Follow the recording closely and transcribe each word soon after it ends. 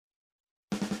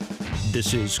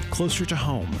This is Closer to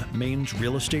Home, Maine's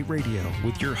Real Estate Radio,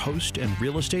 with your host and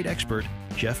real estate expert,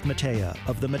 Jeff Matea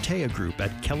of the Matea Group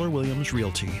at Keller Williams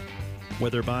Realty.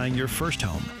 Whether buying your first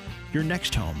home, your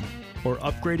next home, or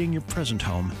upgrading your present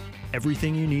home,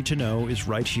 everything you need to know is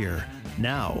right here,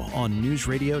 now on News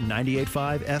Radio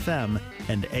 98.5 FM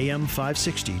and AM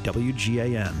 560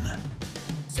 WGAN.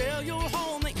 Sell your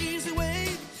home the easy way.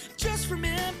 Just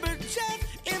remember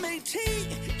Jeff,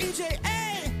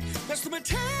 M-A-T-E-J-A. That's the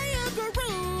Matea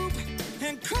Group,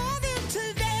 and call them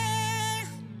today.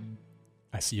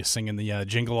 I see you singing the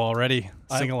jingle already.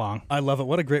 Sing along. I love it.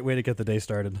 What a great way to get the day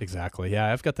started. Exactly.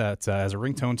 Yeah, I've got that as a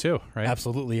ringtone too, right?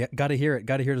 Absolutely. Got to hear it.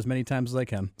 Got to hear it as many times as I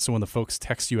can. So when the folks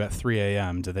text you at 3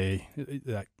 a.m., do they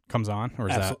that comes on, or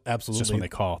is that absolutely just when they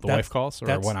call? The wife calls,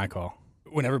 or when I call?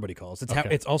 When everybody calls. It's Okay.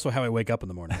 it's also how I wake up in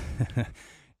the morning.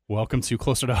 Welcome to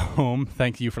Closer to Home.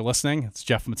 Thank you for listening. It's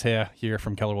Jeff Matea here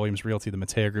from Keller Williams Realty, the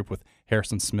Matea Group, with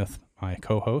Harrison Smith, my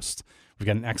co-host. We've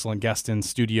got an excellent guest in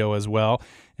studio as well.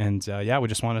 And we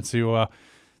just wanted to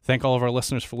thank all of our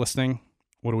listeners for listening.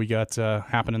 What do we got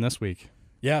happening this week?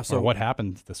 Yeah. So or what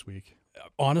happened this week?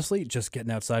 Honestly, just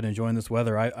getting outside and enjoying this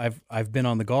weather. I've been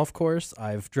on the golf course.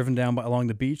 I've driven down along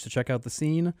the beach to check out the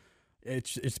scene.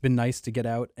 It's been nice to get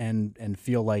out and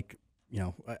feel like, you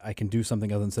know, I can do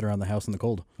something other than sit around the house in the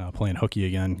cold. Playing hooky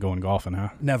again, going golfing, huh?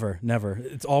 Never.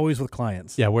 It's always with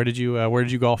clients. Yeah. Where did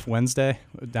you golf Wednesday?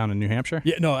 Down in New Hampshire?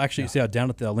 Yeah. No, actually, down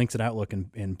at the Links and Outlook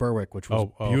in Berwick, which was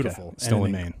beautiful. Okay. Still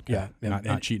in Maine. Okay. Yeah.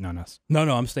 Not cheating on us. No.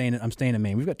 I'm staying in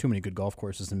Maine. We've got too many good golf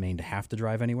courses in Maine to have to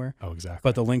drive anywhere. Oh, exactly.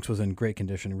 But the Links was in great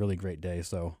condition, really great day.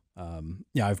 So,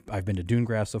 I've been to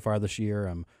Dunegrass so far this year.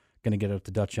 I'm going to get up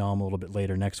to Dutch Elm a little bit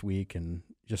later next week, and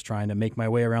just trying to make my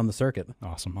way around the circuit.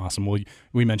 Awesome. Well,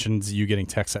 we mentioned you getting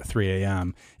texts at 3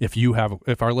 a.m. If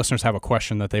our listeners have a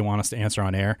question that they want us to answer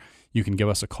on air, you can give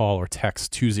us a call or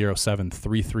text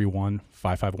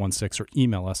 207-331-5516 or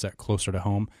email us at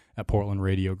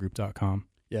closertohome@portlandradiogroup.com.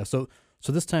 Yeah. So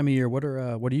this time of year, what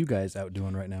are you guys out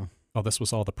doing right now? Oh, this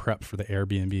was all the prep for the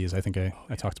Airbnbs. I think I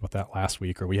talked about that last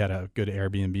week, or we had a good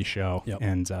Airbnb show. Yep.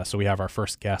 And so we have our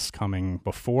first guest coming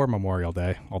before Memorial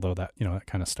Day, although that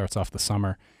kind of starts off the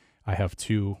summer. I have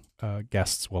two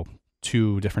guests,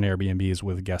 two different Airbnbs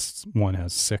with guests. One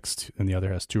has 6 and the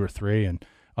other has 2 or 3, and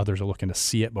others are looking to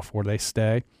see it before they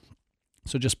stay.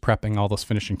 So just prepping all those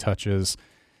finishing touches,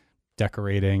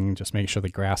 decorating, just making sure the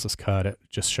grass is cut. It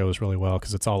just shows really well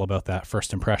because it's all about that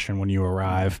first impression when you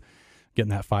arrive.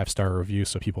 Getting that 5-star review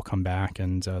so people come back,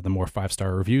 and the more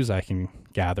 5-star reviews I can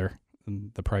gather,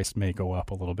 the price may go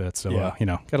up a little bit. So, got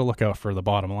to look out for the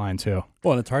bottom line too.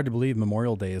 Well, and it's hard to believe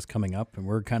Memorial Day is coming up, and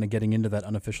we're kind of getting into that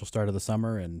unofficial start of the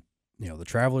summer, and, the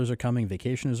travelers are coming,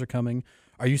 vacationers are coming.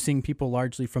 Are you seeing people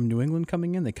largely from New England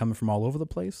coming in? They coming from all over the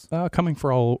place? Coming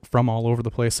from all over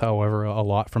the place. However, a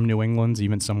lot from New England,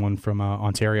 even someone from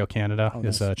Ontario, Canada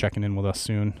is checking in with us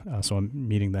soon. So I'm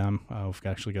meeting them. We've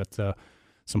actually got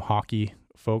some hockey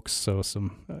folks, so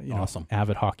some awesome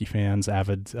avid hockey fans,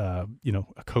 a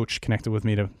coach connected with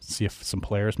me to see if some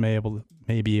players may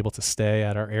be able to stay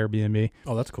at our Airbnb.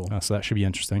 Oh, that's cool. So that should be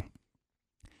interesting.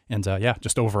 And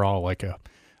just overall, like a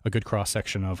good cross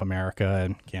section of America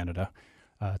and Canada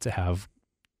to have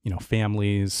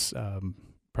families,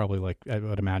 probably, like I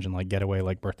would imagine, like getaway,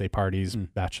 like birthday parties,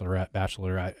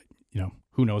 bachelorette,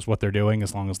 who knows what they're doing,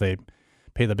 as long as they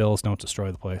pay the bills, don't destroy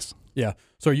the place. Yeah.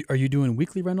 So are you doing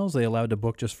weekly rentals? Are they allowed to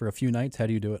book just for a few nights? How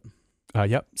do you do it?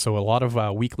 Yep. So a lot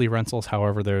of weekly rentals.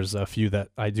 However, there's a few that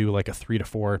I do like a 3 to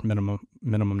 4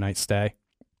 minimum night stay.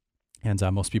 And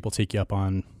most people take you up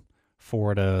on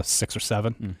 4 to 6 or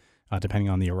 7, depending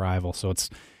on the arrival. So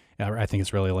I think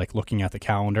it's really like looking at the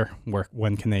calendar,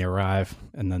 when can they arrive,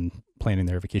 and then planning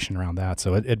their vacation around that.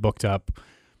 So it booked up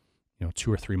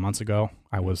 2 or 3 months ago.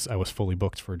 I was fully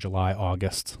booked for July,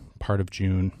 August, part of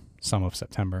June, some of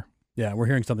September. Yeah, we're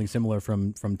hearing something similar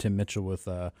from Tim Mitchell with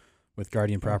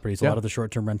Guardian Properties. A lot of the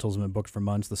short-term rentals have been booked for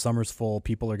months. The summer's full.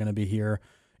 People are going to be here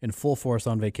in full force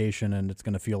on vacation, and it's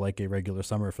going to feel like a regular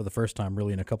summer for the first time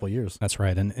really in a couple of years. That's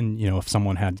right. And if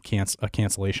someone had a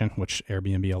cancellation, which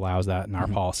Airbnb allows that, and our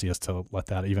policy is to let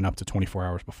that even up to 24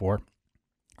 hours before,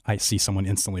 I see someone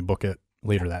instantly book it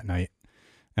later that night.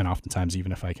 And oftentimes,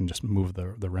 even if I can just move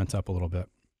the rent up a little bit,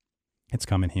 it's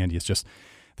come in handy. It's just,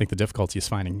 I think the difficulty is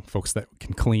finding folks that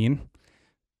can clean.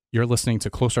 You're listening to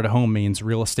Closer to Home, Maine's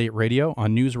Real Estate Radio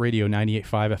on News Radio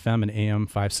 98.5 FM and AM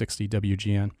 560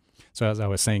 WGN. So as I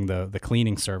was saying, the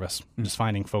cleaning service, just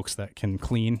finding folks that can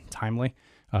clean timely,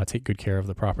 take good care of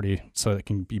the property so it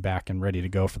can be back and ready to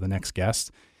go for the next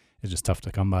guest, is just tough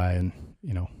to come by. And,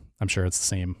 I'm sure it's the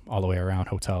same all the way around.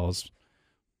 Hotels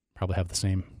probably have the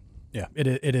same Yeah,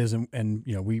 it is, and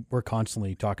you know we're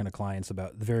constantly talking to clients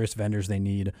about the various vendors they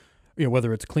need. You know,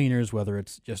 whether it's cleaners, whether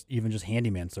it's just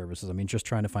handyman services. I mean, just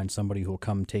trying to find somebody who will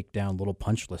come take down little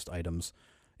punch list items.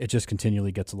 It just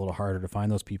continually gets a little harder to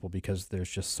find those people because there's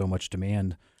just so much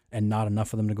demand and not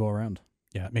enough of them to go around.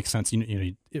 Yeah, it makes sense. You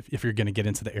know, if you're going to get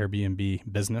into the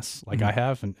Airbnb business, like I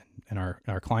have and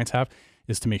our clients have,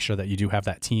 is to make sure that you do have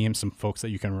that team, some folks that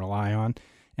you can rely on,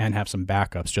 and have some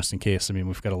backups just in case. I mean,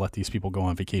 we've got to let these people go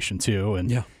on vacation too, and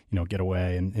you know, get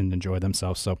away and enjoy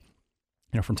themselves. So,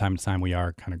 you know, from time to time, we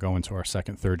are kind of going to our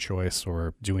second, third choice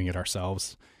or doing it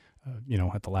ourselves, you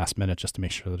know, at the last minute just to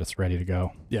make sure that it's ready to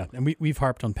go. Yeah, and we've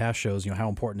harped on past shows, you know, how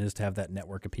important it is to have that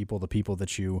network of people, the people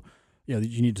that you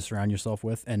need to surround yourself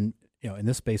with, and you know, in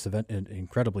this space event, it's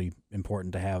incredibly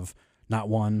important to have not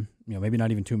one, you know, maybe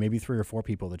not even two, maybe 3 or 4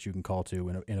 people that you can call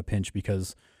to in a pinch,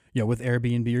 because, you know, with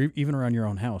Airbnb or even around your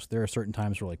own house, there are certain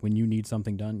times where, like, when you need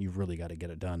something done, you've really got to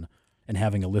get it done. And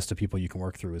having a list of people you can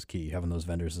work through is key. Having those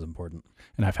vendors is important.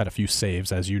 And I've had a few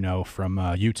saves, as you know, from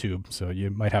YouTube. So you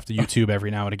might have to YouTube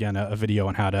every now and again a video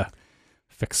on how to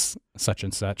fix such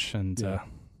and such. And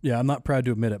yeah, I'm not proud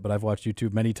to admit it, but I've watched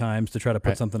YouTube many times to try to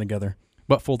put something together.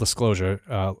 But full disclosure,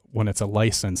 when it's a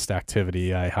licensed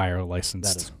activity, I hire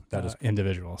licensed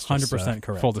individuals. 100%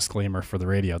 correct. Full disclaimer for the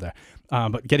radio there.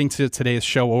 But getting to today's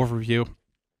show overview,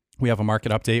 we have a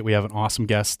market update. We have an awesome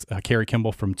guest, Kerry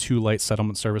Kimball from Two Light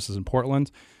Settlement Services in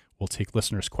Portland. We'll take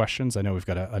listeners' questions. I know we've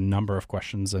got a number of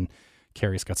questions, and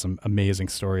Kerry's got some amazing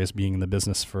stories being in the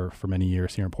business for many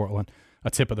years here in Portland. A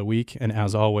tip of the week, and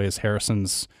as always,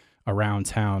 Harrison's around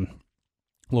town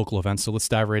local events. So let's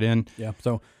dive right in. Yeah,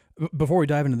 so before we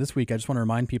dive into this week, I just want to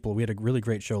remind people we had a really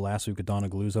great show last week with Donna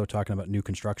Galuzzo talking about new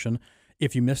construction.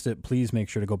 If you missed it, please make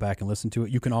sure to go back and listen to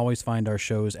it. You can always find our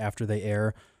shows after they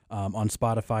air on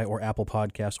Spotify or Apple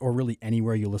Podcasts, or really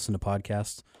anywhere you listen to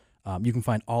podcasts. You can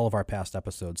find all of our past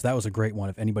episodes. That was a great one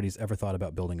if anybody's ever thought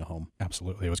about building a home.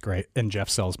 Absolutely. It was great. And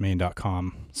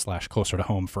jeffsellsmaine.com/closer to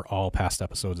home for all past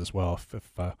episodes as well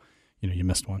if you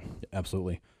missed one.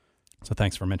 Absolutely. So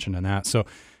thanks for mentioning that. So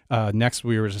next,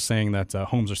 we were just saying that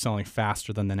homes are selling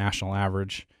faster than the national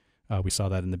average. We saw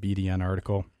that in the BDN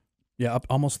article. Yeah, up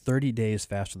almost 30 days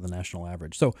faster than the national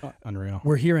average. So unreal.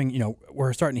 We're hearing,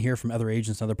 we're starting to hear from other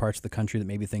agents in other parts of the country that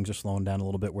maybe things are slowing down a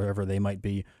little bit wherever they might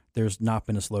be. There's not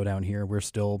been a slowdown here. We're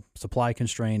still supply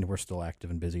constrained. We're still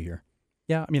active and busy here.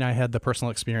 Yeah, I mean, I had the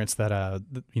personal experience that,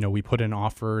 we put in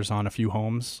offers on a few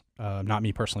homes, not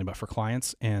me personally, but for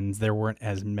clients, and there weren't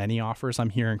as many offers I'm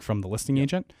hearing from the listing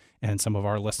agent, and some of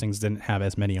our listings didn't have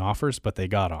as many offers, but they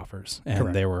got offers, and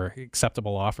Correct. They were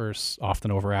acceptable offers,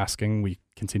 often over asking. We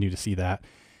continue to see that.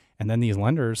 And then these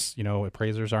lenders,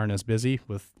 appraisers aren't as busy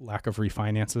with lack of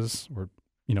refinances or,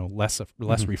 less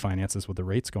refinances with the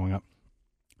rates going up,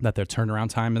 that their turnaround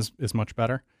time is much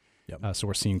better. Yep. So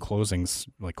we're seeing closings,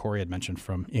 like Corey had mentioned,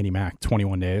 from Annie Mac,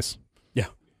 21 days. Yeah.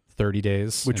 30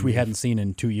 days. Which we hadn't seen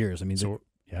in 2 years. I mean,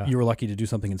 yeah. You were lucky to do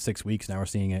something in 6 weeks. Now we're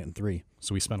seeing it in 3.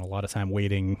 So we spent a lot of time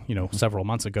waiting, several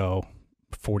months ago.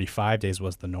 45 days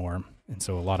was the norm. And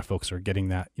so a lot of folks are getting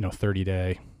that,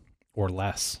 30-day or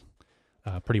less.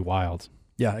 Pretty wild.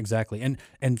 Yeah, exactly. And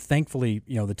thankfully,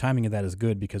 the timing of that is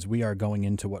good because we are going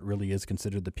into what really is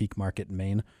considered the peak market in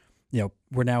Maine.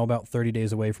 We're now about 30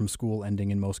 days away from school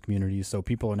ending in most communities. So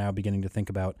people are now beginning to think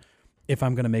about, if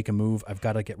I'm going to make a move, I've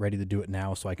got to get ready to do it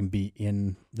now so I can be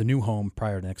in the new home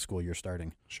prior to next school year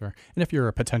starting. Sure. And if you're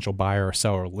a potential buyer or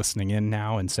seller listening in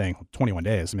now and saying 21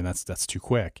 days, I mean, that's too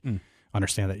quick.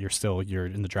 Understand that you're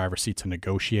in the driver's seat to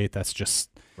negotiate. That's just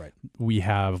right. We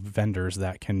have vendors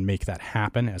that can make that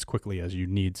happen as quickly as you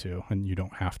need to, and you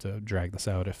don't have to drag this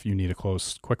out. If you need to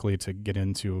close quickly to get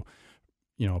into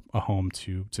a home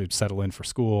to settle in for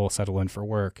school, settle in for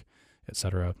work, et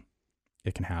cetera,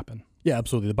 it can happen. Yeah,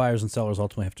 absolutely. The buyers and sellers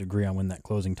ultimately have to agree on when that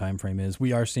closing time frame is.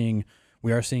 We are seeing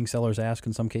sellers ask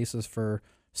in some cases for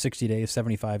 60 days,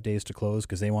 75 days to close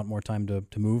because they want more time to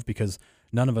move, because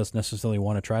none of us necessarily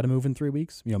want to try to move in 3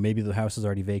 weeks. Maybe the house is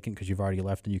already vacant because you've already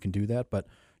left and you can do that, but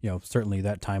certainly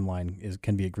that timeline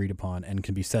can be agreed upon and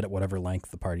can be set at whatever length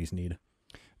the parties need.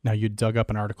 Now, you dug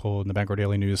up an article in the Bangor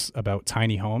Daily News about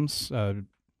tiny homes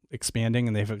expanding,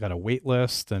 and they've got a wait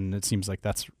list, and it seems like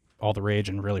that's all the rage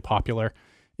and really popular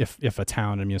if a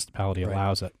town and municipality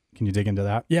allows it. Can you dig into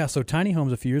that? Yeah, so tiny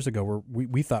homes a few years ago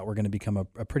we thought were going to become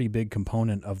a pretty big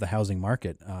component of the housing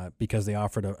market because they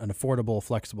offered an affordable,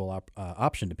 flexible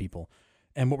option to people.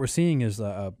 And what we're seeing is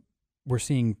we're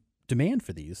seeing demand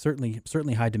for these,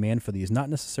 certainly high demand for these, not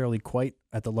necessarily quite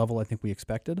at the level I think we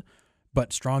expected,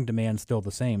 but strong demand still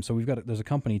the same. So there's a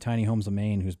company, Tiny Homes of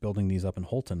Maine, who's building these up in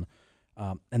Holton.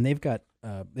 And they've got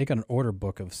an order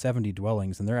book of 70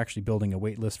 dwellings, and they're actually building a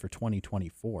wait list for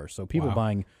 2024. So people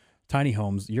buying tiny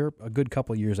homes, you're a good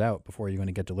couple years out before you're going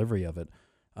to get delivery of it.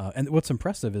 And what's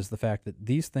impressive is the fact that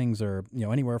these things are,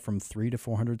 anywhere from 300 to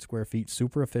 400 square feet,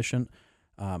 super efficient,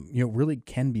 really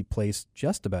can be placed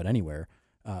just about anywhere.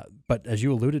 But as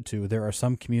you alluded to, there are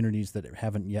some communities that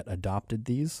haven't yet adopted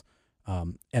these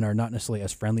and are not necessarily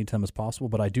as friendly to them as possible.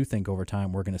 But I do think over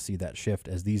time we're going to see that shift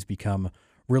as these become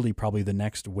really probably the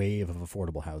next wave of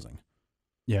affordable housing.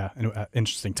 Yeah, and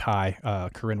interesting tie.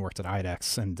 Corinne worked at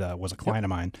IDEX and was a client of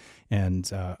mine, and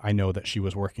I know that she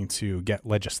was working to get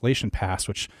legislation passed,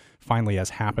 which finally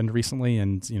has happened recently.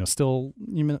 And still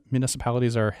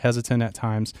municipalities are hesitant at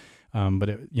times,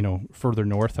 but further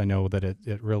north, I know that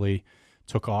it really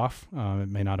took off. It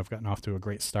may not have gotten off to a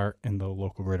great start in the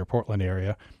local Greater Portland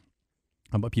area,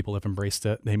 but people have embraced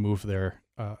it. They moved their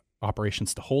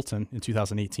operations to Holton in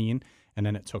 2018. And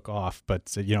then it took off.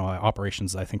 But,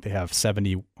 operations, I think they have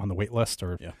 70 on the wait list,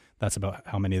 or that's about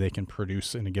how many they can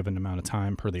produce in a given amount of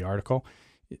time per the article.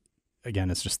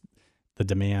 Again, it's just the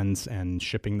demands and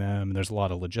shipping them. There's a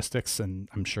lot of logistics, and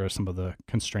I'm sure some of the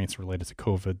constraints related to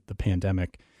COVID, the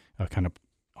pandemic, kind of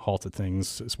halted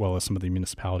things, as well as some of the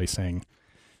municipalities saying,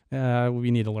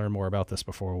 we need to learn more about this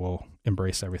before we'll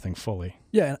embrace everything fully.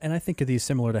 Yeah, and I think of these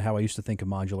similar to how I used to think of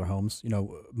modular homes.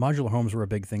 Modular homes were a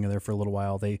big thing there for a little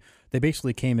while. They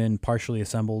basically came in partially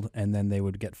assembled, and then they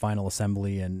would get final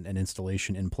assembly and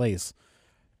installation in place.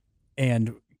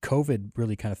 And COVID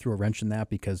really kind of threw a wrench in that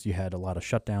because you had a lot of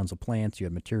shutdowns of plants, you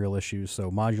had material issues, so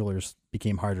modulars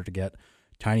became harder to get.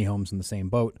 Tiny homes in the same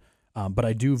boat. But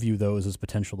I do view those as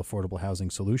potential affordable housing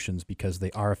solutions because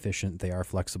they are efficient, they are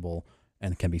flexible,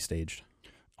 and can be staged.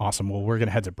 Awesome. Well, we're going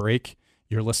to head to break.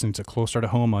 You're listening to Closer to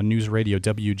Home on News Radio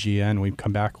WGN. When we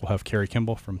come back, we'll have Kerry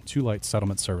Kimball from Two Light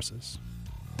Settlement Services.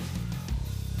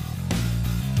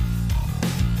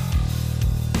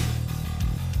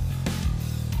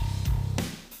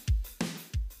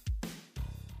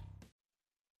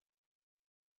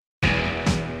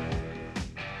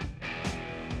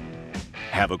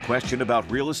 Have a question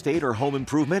about real estate or home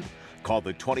improvement? Call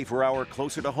the 24-hour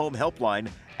Closer to Home helpline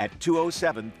at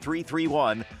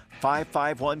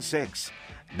 207-331-5516.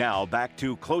 Now back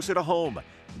to Closer to Home,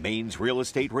 Maine's Real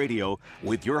Estate Radio,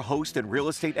 with your host and real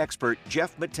estate expert,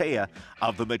 Jeff Matea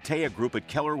of the Matea Group at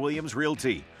Keller Williams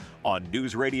Realty on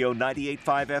News Radio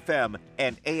 98.5 FM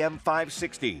and AM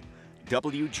 560,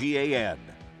 WGAN.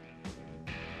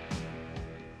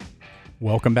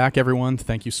 Welcome back, everyone.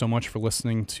 Thank you so much for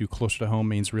listening to Closer to Home,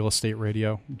 Maine's Real Estate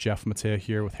Radio. Jeff Matea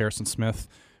here with Harrison Smith.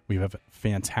 We have a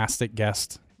fantastic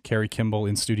guest, Kerry Kimball,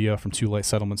 in studio from Two Light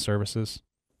Settlement Services.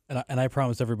 And I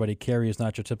promise everybody, Kerry is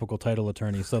not your typical title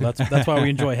attorney, so that's why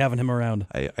we enjoy having him around.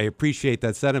 I appreciate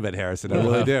that sentiment, Harrison. I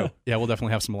really do. Yeah, we'll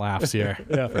definitely have some laughs here.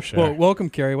 Yeah, for sure. Well,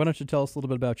 welcome, Kerry. Why don't you tell us a little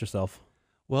bit about yourself?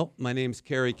 Well, my name's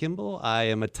Kerry Kimball. I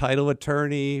am a title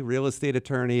attorney, real estate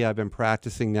attorney. I've been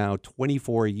practicing now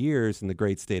 24 years in the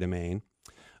great state of Maine.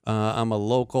 I'm a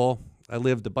local. I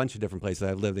lived a bunch of different places.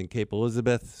 I've lived in Cape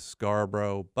Elizabeth,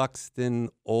 Scarborough, Buxton,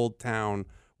 Old Town,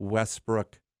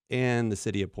 Westbrook, and the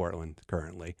city of Portland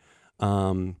currently.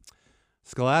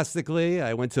 Scholastically,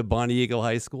 I went to Bonnie Eagle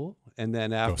High School, and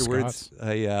then afterwards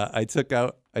I took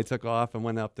off and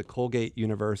went up to Colgate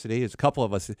University. There's a couple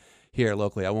of us here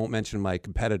locally. I won't mention my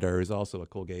competitor, who's also a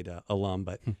Colgate alum,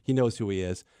 but he knows who he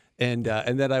is. And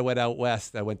then I went out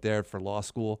west. I went there for law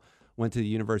school, went to the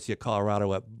University of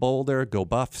Colorado at Boulder, go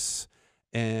Buffs.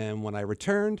 And when I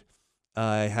returned,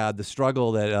 I had the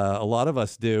struggle that a lot of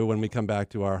us do when we come back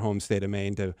to our home state of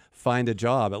Maine to find a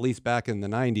job. At least back in the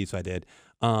 90s I did.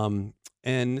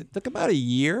 And it took about a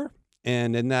year.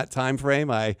 And in that time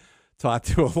frame, I talked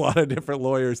to a lot of different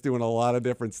lawyers doing a lot of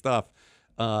different stuff.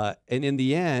 And in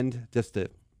the end, just to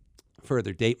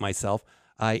further date myself,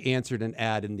 I answered an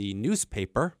ad in the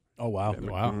newspaper. Oh, wow.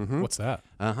 Wow. Mm-hmm. What's that?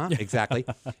 Exactly.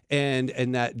 And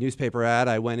in that newspaper ad,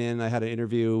 I went in, I had an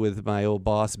interview with my old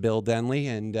boss, Bill Denley,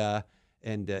 and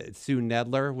Sue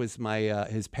Nedler was my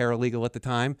his paralegal at the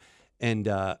time. And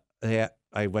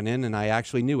I went in and I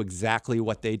actually knew exactly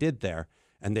what they did there.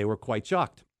 And they were quite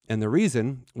shocked. And the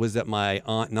reason was that my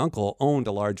aunt and uncle owned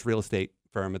a large real estate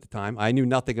firm at the time. I knew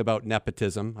nothing about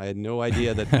nepotism. I had no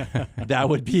idea that that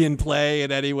would be in play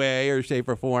in any way or shape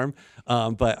or form.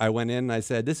 But I went in and I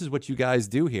said, this is what you guys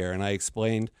do here. And I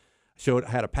explained,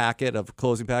 had a packet of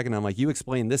closing packet. And I'm like, you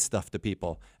explain this stuff to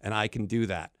people and I can do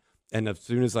that. And as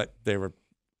soon as they were,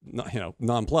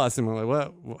 nonplussed, and we're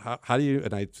like, well, how do you,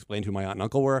 and I explained who my aunt and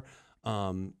uncle were.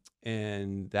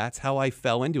 And that's how I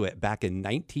fell into it back in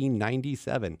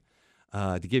 1997.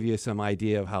 To give you some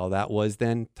idea of how that was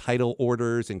then, title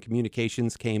orders and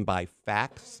communications came by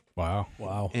fax.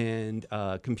 Wow. And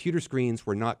computer screens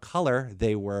were not color,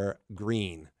 they were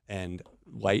green and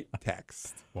white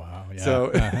text. Wow. Yeah.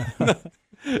 So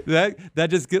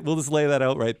we'll just lay that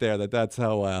out right there. That's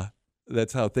how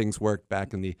things worked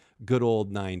back in the good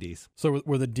old 90s. So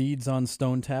were the deeds on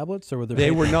stone tablets, or were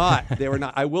They were not. They were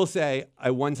not. I will say,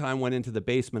 I one time went into the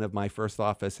basement of my first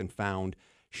office and found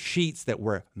sheets that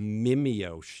were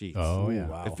Mimeo sheets. Oh, yeah.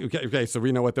 Wow. Okay, so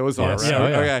we know what those are, Yes. right? Yeah,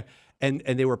 yeah. Okay. And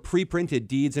they were pre-printed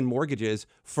deeds and mortgages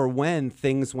for when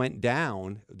things went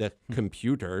down, the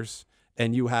computers,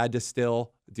 and you had to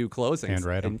still do closings.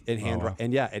 Handwrite 'em.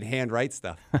 And handwrite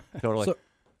stuff. Totally.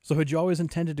 So had you always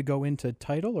intended to go into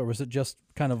title, or was it just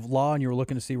kind of law and you were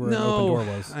looking to see where an open door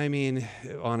was? I mean,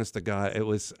 honest to God, it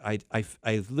was,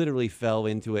 I literally fell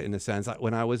into it in a sense.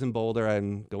 When I was in Boulder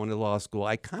and going to law school,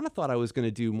 I kind of thought I was going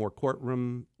to do more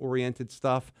courtroom-oriented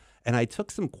stuff, and I took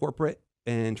some corporate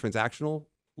and transactional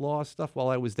law stuff while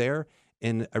I was there,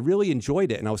 and I really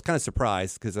enjoyed it, and I was kind of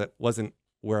surprised because it wasn't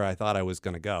where I thought I was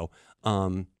going to go.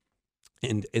 And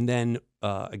then,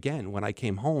 again, when I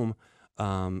came home,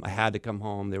 I had to come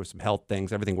home. There were some health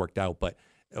things. Everything worked out, but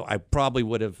I probably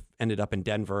would have ended up in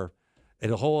Denver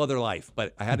in a whole other life.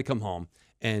 But I had to come home.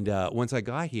 And once I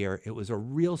got here, it was a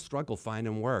real struggle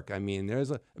finding work. I mean,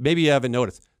 maybe you haven't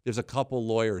noticed, there's a couple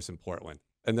lawyers in Portland,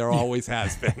 and there always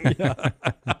has been.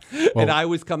 And I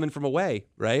was coming from away,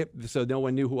 right? So no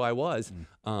one knew who I was.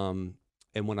 And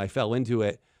when I fell into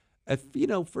it,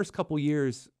 first couple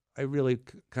years, I really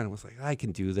kind of was like, I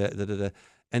can do that.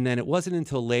 And then it wasn't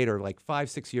until later, like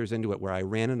 5-6 years into it, where I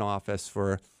ran an office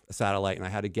for a satellite, and I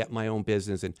had to get my own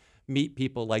business and meet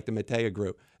people like the Matea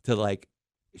Group to like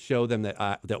show them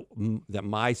that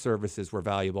my services were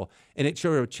valuable. And it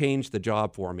sort of changed the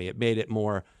job for me. It made it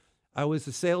more, I was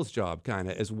a sales job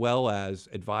kind of, as well as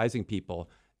advising people.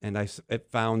 And I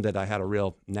found that I had a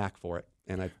real knack for it,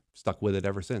 and I've stuck with it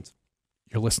ever since.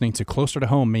 You're listening to Closer to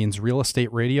Home, Maine's Real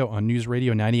Estate Radio on News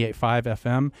Radio 98.5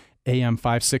 FM, AM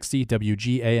 560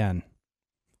 WGAN.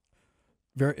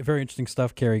 Very, very interesting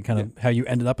stuff, Kerry, kind of how you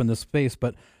ended up in this space.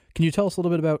 But can you tell us a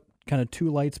little bit about kind of Two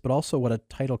Lights, but also what a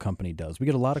title company does? We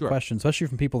get a lot of questions, especially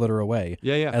from people that are away,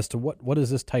 as to what is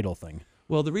this title thing?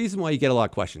 Well, the reason why you get a lot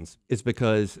of questions is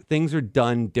because things are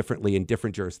done differently in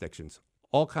different jurisdictions.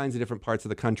 All kinds of different parts of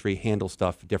the country handle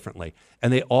stuff differently.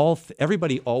 And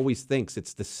everybody always thinks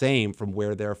it's the same from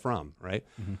where they're from, right?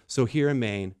 Mm-hmm. So here in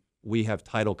Maine, we have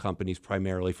title companies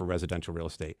primarily for residential real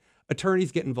estate.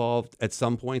 Attorneys get involved at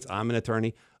some points. I'm an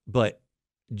attorney, but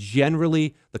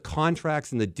generally the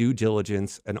contracts and the due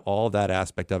diligence and all that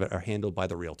aspect of it are handled by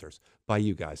the realtors, by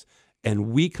you guys.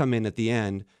 And we come in at the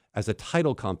end as a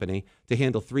title company to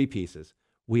handle three pieces.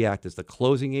 We act as the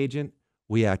closing agent,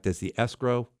 we act as the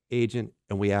escrow agent,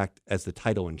 and we act as the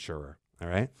title insurer. All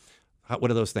right.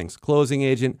 What are those things? Closing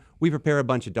agent, we prepare a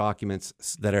bunch of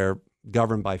documents that are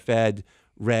governed by Fed,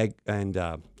 reg, and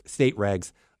state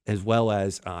regs, as well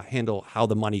as handle how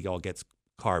the money all gets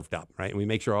carved up, right? And we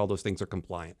make sure all those things are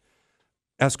compliant.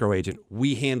 Escrow agent,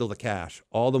 we handle the cash.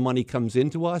 All the money comes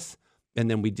into us, and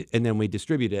then we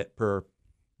distribute it per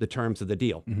the terms of the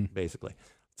deal, basically.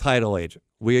 Title agent,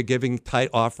 we are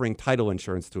offering title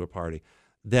insurance to a party.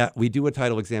 That we do a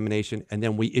title examination, and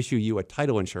then we issue you a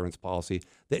title insurance policy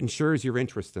that insures your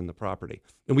interest in the property.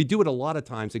 And we do it a lot of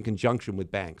times in conjunction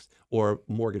with banks or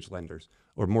mortgage lenders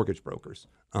or mortgage brokers,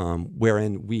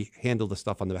 wherein we handle the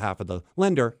stuff on behalf of the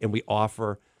lender, and we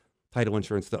offer title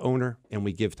insurance to the owner, and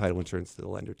we give title insurance to the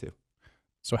lender too.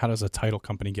 So how does a title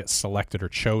company get selected or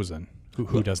chosen?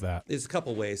 Who does that? There's a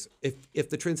couple ways.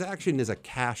 If the transaction is a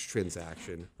cash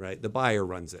transaction, right, the buyer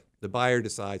runs it. The buyer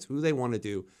decides who they want to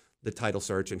do the title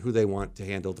search and who they want to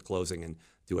handle the closing and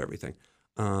do everything.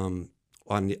 On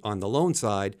the loan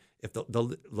side, if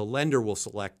the lender will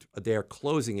select their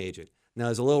closing agent. Now,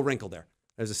 there's a little wrinkle there.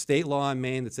 There's a state law in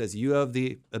Maine that says you have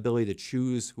the ability to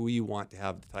choose who you want to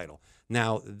have the title.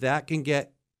 Now, that can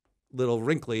get a little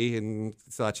wrinkly and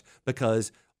such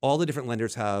because all the different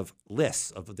lenders have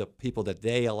lists of the people that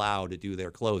they allow to do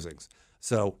their closings.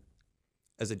 So,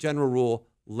 as a general rule,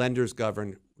 lenders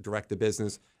govern direct to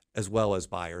business, as well as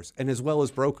buyers, and as well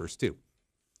as brokers too.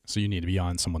 So you need to be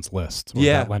on someone's list, or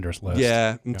that lender's list.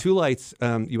 Yeah. And Two Lights,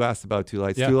 you asked about Two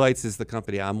Lights. Yeah. Two Lights is the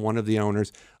company. I'm one of the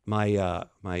owners. My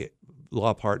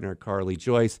law partner, Carly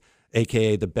Joyce,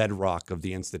 a.k.a. the bedrock of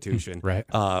the institution. Right.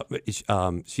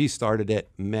 She started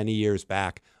it many years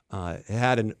back. It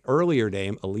had an earlier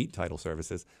name, Elite Title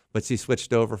Services, but she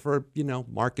switched over for,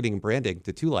 marketing and branding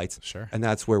to Two Lights. Sure. And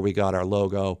that's where we got our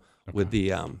logo with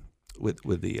the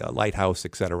with the lighthouse,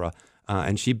 et cetera.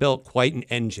 And she built quite an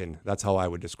engine. That's how I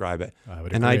would describe it.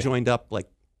 And I joined up like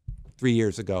 3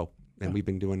 years ago, and we've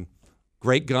been doing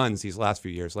great guns these last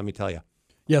few years, let me tell you.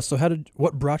 Yeah, so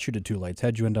what brought you to Two Lights?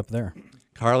 How'd you end up there?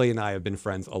 Carly and I have been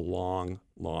friends a long,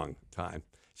 long time.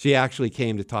 She actually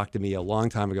came to talk to me a long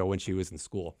time ago when she was in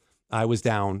school. I was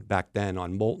down back then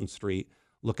on Moulton Street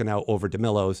looking out over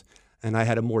DeMillo's, and I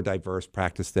had a more diverse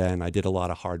practice then. I did a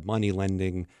lot of hard money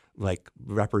lending, like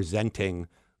representing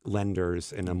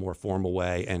lenders in a more formal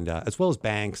way, and as well as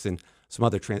banks and some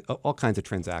other all kinds of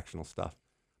transactional stuff.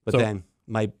 But then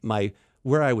my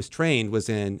where I was trained was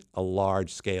in a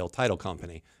large scale title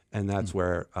company, and that's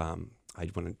where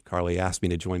when Carly asked me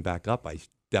to join back up, I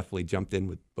definitely jumped in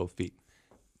with both feet.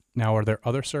 Now, are there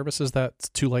other services that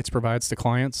Two Lights provides to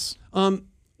clients?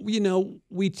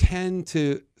 We tend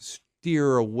to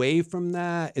steer away from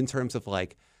that in terms of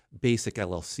like basic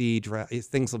LLC,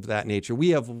 things of that nature. We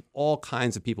have all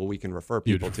kinds of people we can refer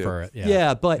people to.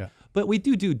 But we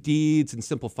do deeds and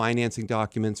simple financing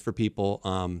documents for people.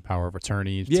 Power of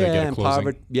attorney to get a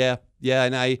closing.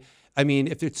 And I mean,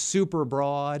 if it's super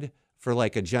broad for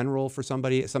like a general for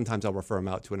somebody, sometimes I'll refer them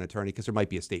out to an attorney because there might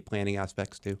be estate planning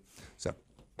aspects too. So.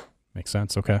 Makes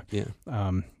sense. Okay. Yeah.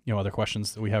 Other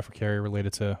questions that we have for Kerry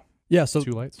related to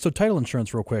Two Lights? So title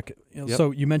insurance real quick.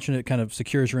 So you mentioned it kind of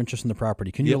secures your interest in the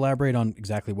property. Can you elaborate on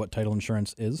exactly what title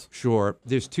insurance is? Sure.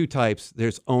 There's two types.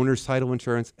 There's owner's title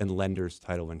insurance and lender's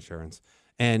title insurance.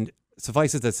 And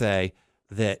suffice it to say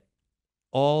that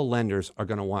all lenders are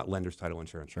going to want lender's title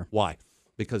insurance. Sure. Why?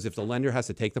 Because if the lender has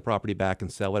to take the property back and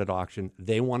sell it at auction,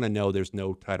 they want to know there's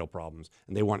no title problems,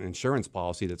 and they want an insurance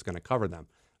policy that's going to cover them.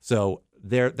 So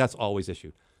that's always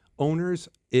issued. Owners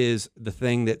is the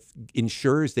thing that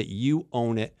ensures that you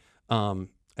own it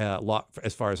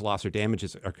as far as loss or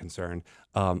damages are concerned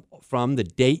from the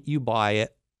date you buy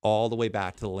it all the way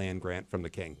back to the land grant from the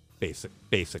king,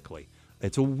 basically.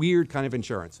 It's a weird kind of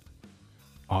insurance.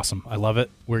 Awesome. I love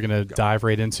it. We're going to dive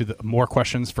right into more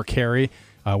questions for Kerry.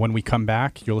 When we come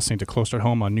back, you're listening to Closer to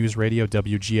Home on News Radio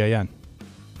WGAN.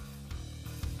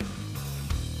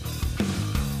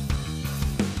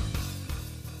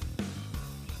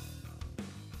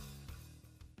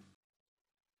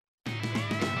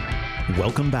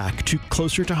 Welcome back to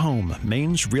Closer to Home,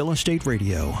 Maine's Real Estate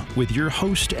Radio, with your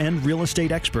host and real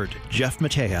estate expert, Jeff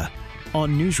Matea,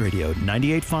 on News Radio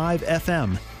 98.5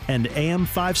 FM and AM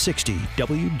 560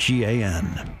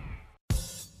 WGAN.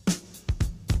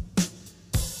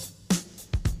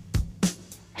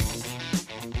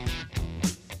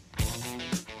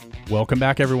 Welcome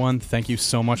back, everyone. Thank you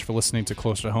so much for listening to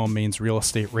Closer to Home, Maine's Real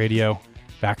Estate Radio.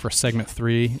 Back for segment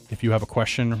 3. If you have a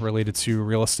question related to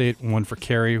real estate, one for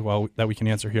Kerry, that we can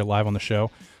answer here live on the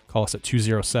show, call us at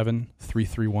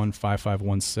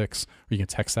 207-331-5516, or you can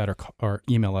text that or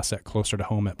email us at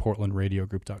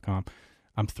closertohome@portlandradiogroup.com.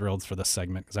 I'm thrilled for this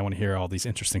segment because I want to hear all these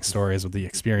interesting stories with the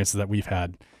experiences that we've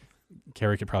had.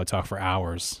 Kerry could probably talk for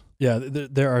hours. Yeah,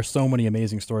 there are so many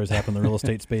amazing stories happening in the real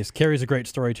estate space. Kerry's a great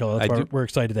storyteller. That's why we're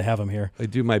excited to have him here. I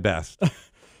do my best.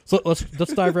 So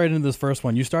let's dive right into this first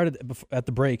one. You started at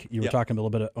the break. You were talking a little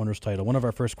bit of owner's title. One of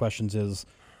our first questions is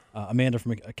Amanda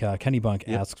from Kennebunk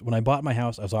asks, when I bought my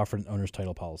house, I was offered an owner's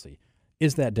title policy.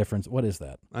 Is that different? What is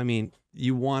that? I mean,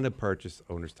 you want to purchase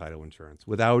owner's title insurance.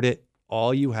 Without it,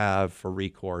 all you have for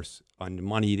recourse on the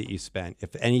money that you spent,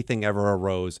 if anything ever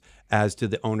arose as to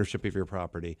the ownership of your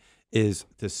property, is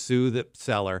to sue the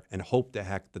seller and hope to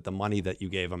heck that the money that you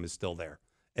gave them is still there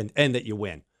and that you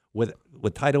win. With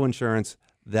title insurance,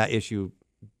 that issue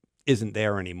isn't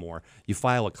there anymore. You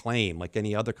file a claim like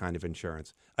any other kind of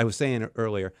insurance. I was saying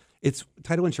earlier,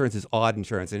 title insurance is odd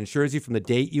insurance. It insures you from the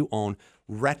date you own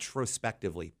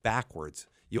retrospectively, backwards.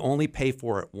 You only pay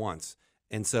for it once.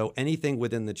 And so anything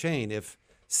within the chain, if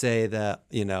say that,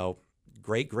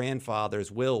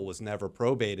 great-grandfather's will was never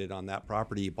probated on that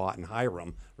property you bought in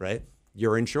Hiram, right?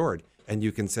 You're insured. And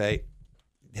you can say,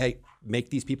 hey,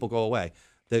 make these people go away.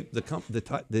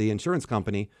 The insurance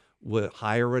company will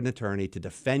hire an attorney to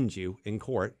defend you in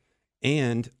court,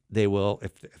 and they will,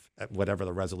 if whatever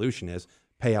the resolution is,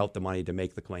 pay out the money to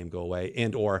make the claim go away,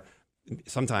 and or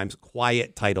sometimes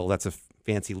quiet title, that's a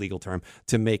fancy legal term,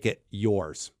 to make it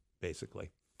yours, basically.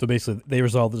 So basically, they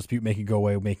resolve the dispute, make it go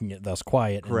away, making it thus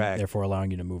quiet, Correct. And therefore allowing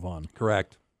you to move on.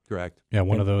 Correct. Yeah,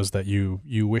 one of those that you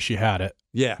wish you had it.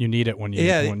 Yeah. You need it when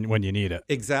you need it.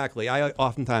 Exactly. I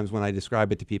oftentimes, when I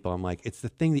describe it to people, I'm like, it's the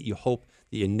thing that you hope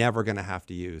that you're never going to have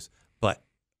to use. But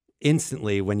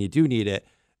instantly, when you do need it,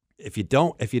 if you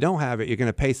don't have it, you're going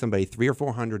to pay somebody $300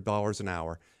 or $400 an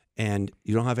hour, and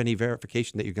you don't have any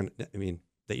verification that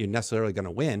that you're necessarily going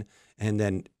to win. And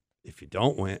then if you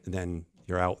don't win, then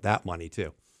you're out that money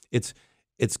too. It's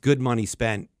good money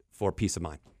spent for peace of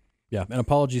mind. Yeah, and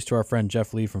apologies to our friend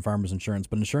Jeff Lee from Farmers Insurance,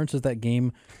 but insurance is that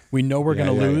game we know we're going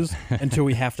to lose until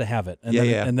we have to have it,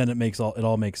 and then it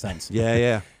all makes sense.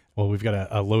 Yeah. Well, we've got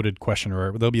a loaded question,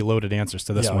 or there'll be loaded answers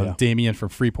to this one. Yeah. Damien from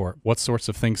Freeport, what sorts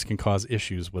of things can cause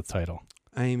issues with title?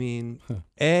 I mean,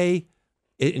 A,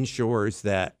 it ensures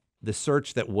that the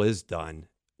search that was done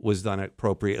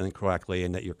appropriately and correctly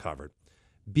and that you're covered.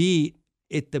 B,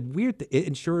 it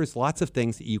ensures lots of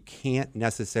things that you can't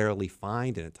necessarily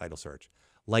find in a title search,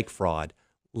 like fraud,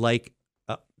 like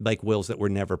wills that were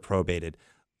never probated,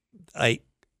 like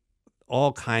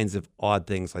all kinds of odd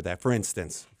things like that. For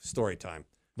instance, story time.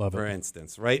 Love it. For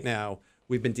instance, right now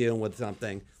we've been dealing with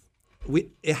something.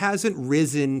 It hasn't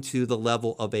risen to the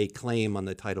level of a claim on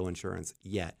the title insurance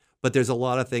yet, but there's a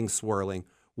lot of things swirling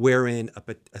wherein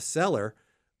a seller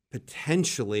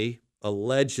potentially,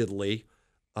 allegedly,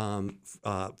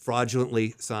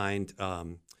 fraudulently signed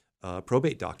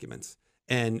probate documents.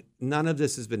 And none of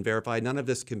this has been verified. None of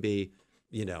this can be,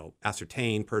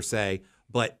 ascertained per se.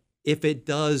 But if it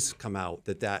does come out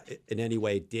that in any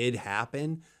way did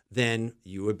happen, then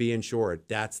you would be insured.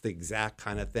 That's the exact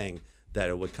kind of thing that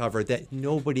it would cover that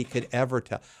nobody could ever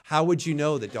tell. How would you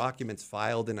know the documents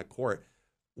filed in a court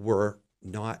were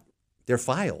not, they're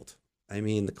filed? I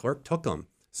mean, the clerk took them.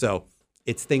 So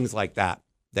it's things like that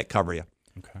cover you.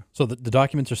 Okay. So the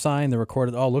documents are signed, they're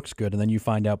recorded, all looks good, and then you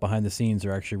find out behind the scenes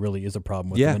there actually really is a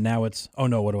problem with them. And now it's, oh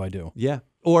no, what do I do? Yeah.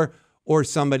 Or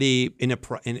somebody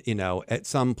at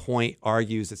some point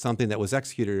argues that something that was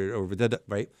executed over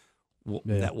right. Well,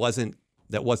 yeah. That wasn't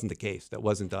the case. That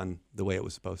wasn't done the way it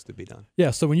was supposed to be done.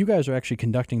 Yeah. So when you guys are actually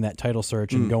conducting that title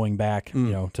search and going back,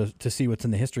 to see what's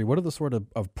in the history, what are the sort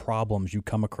of problems you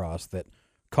come across that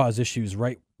cause issues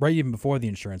right even before the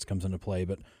insurance comes into play,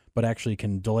 but actually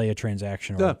can delay a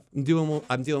transaction? I'm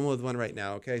dealing with one right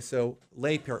now. Okay, so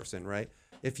layperson, right?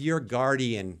 If you're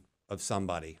guardian of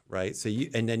somebody, right? So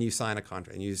then you sign a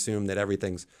contract and you assume that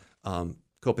everything's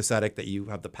copacetic, that you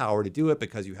have the power to do it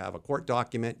because you have a court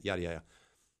document, yada yada.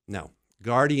 No,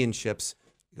 guardianships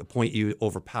appoint you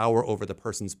power over the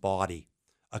person's body.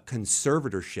 A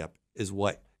conservatorship is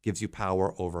what gives you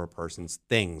power over a person's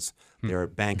things, their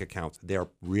bank accounts, their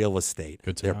real estate,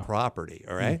 their property.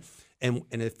 All right. And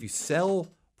if you sell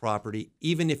property,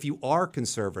 even if you are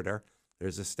conservator,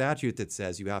 there's a statute that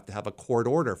says you have to have a court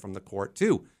order from the court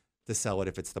to sell it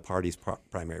if it's the party's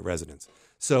primary residence.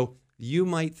 So you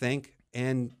might think,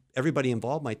 and everybody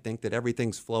involved might think, that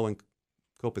everything's flowing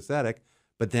copacetic,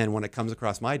 but then when it comes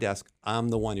across my desk, I'm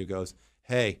the one who goes,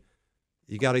 hey,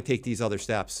 you got to take these other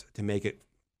steps to make it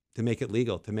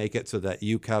legal, to make it so that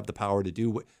you have the power to do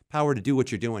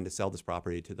what you're doing to sell this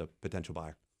property to the potential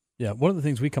buyer. Yeah, one of the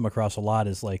things we come across a lot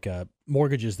is like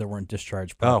mortgages that weren't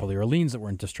discharged properly or liens that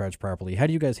weren't discharged properly. How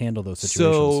do you guys handle those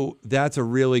situations? So that's a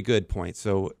really good point.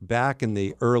 So back in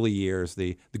the early years,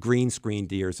 the green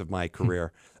screened years of my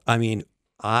career, I mean,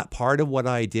 part of what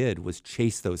I did was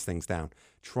chase those things down,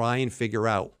 try and figure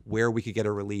out where we could get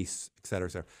a release, et cetera,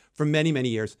 et cetera. For many, many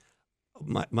years,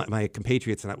 my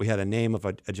compatriots and I, we had a name of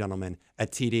a gentleman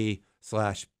at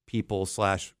TD/people/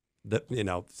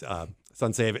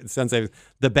 Sun Savings,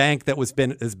 the bank that has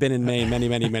been in Maine many,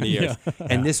 many, many years.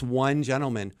 And this one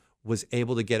gentleman was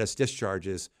able to get us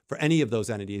discharges for any of those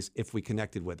entities if we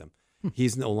connected with him.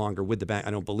 He's no longer with the bank,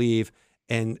 I don't believe.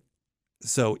 And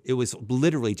so it was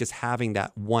literally just having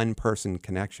that one person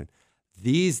connection.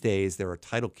 These days, there are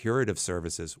title curative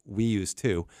services we use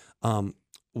too,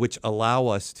 which allow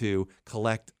us to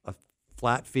collect a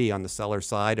flat fee on the seller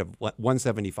side of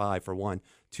 $175 for one,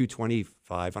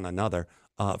 $225 on another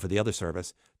for the other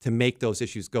service, to make those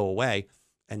issues go away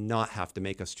and not have to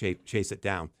make us chase it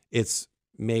down. It's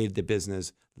made the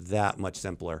business that much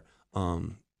simpler,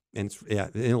 and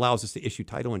it allows us to issue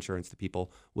title insurance to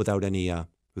people without any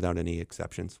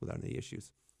exceptions, without any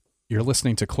issues. You're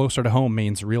listening to Closer to Home,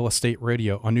 Maine's Real Estate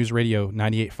Radio on News Radio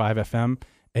 98.5 FM,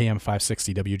 AM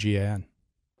 560 WGAN.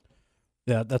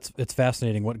 Yeah, it's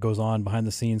fascinating what goes on behind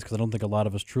the scenes, because I don't think a lot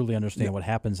of us truly understand what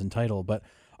happens in title. But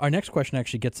our next question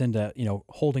actually gets into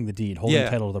holding the deed, holding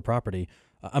title to the property.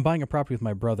 I'm buying a property with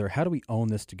my brother. How do we own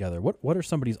this together? What are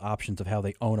somebody's options of how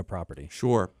they own a property?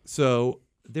 Sure. So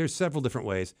there's several different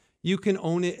ways. You can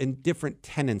own it in different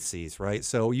tenancies, right?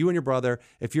 So you and your brother,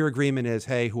 if your agreement is,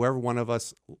 hey, whoever one of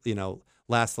us,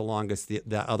 lasts the longest,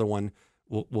 the other one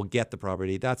will get the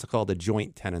property. That's called a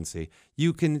joint tenancy.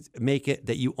 You can make it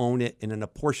that you own it in an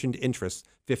apportioned interest,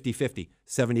 50-50,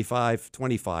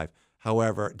 75-25.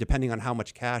 However, depending on how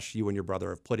much cash you and your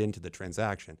brother have put into the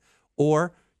transaction.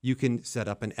 Or you can set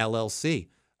up an LLC,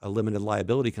 a limited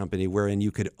liability company, wherein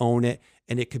you could own it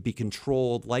and it could be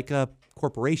controlled like a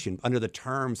corporation under the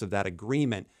terms of that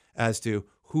agreement as to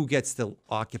who gets to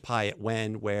occupy it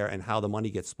when, where, and how the money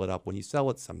gets split up when you sell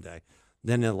it someday.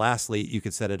 Then lastly, you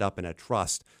could set it up in a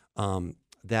trust.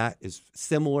 That is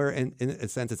similar in a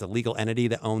sense. It's a legal entity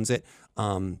that owns it.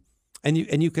 And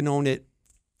you can own it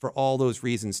for all those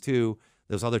reasons too.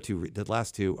 Those other two, the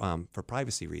last two, for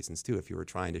privacy reasons too. If you were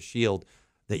trying to shield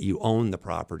that you own the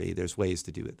property, there's ways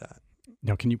to do that.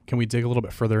 Now, can we dig a little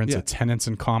bit further into tenants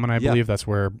in common? I believe that's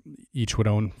where each would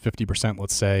own 50%,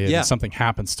 let's say, and something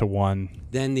happens to one.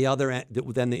 Then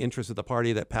then the interest of the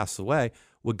party that passed away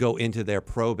would go into their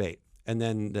probate, and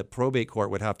then the probate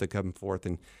court would have to come forth,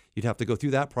 and you'd have to go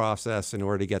through that process in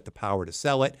order to get the power to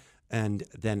sell it. And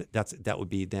then that would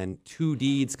be then 2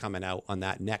 deeds coming out on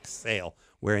that next sale,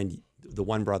 wherein the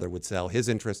one brother would sell his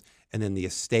interest, and then the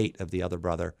estate of the other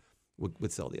brother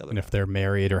would sell the other. And if they're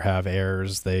married or have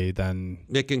heirs, they then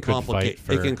it can complicate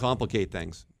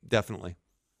things, definitely.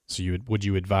 So would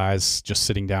you advise just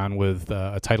sitting down with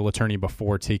a title attorney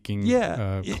before taking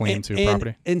claim to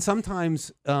property? And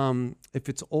sometimes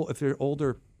if they're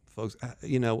older folks,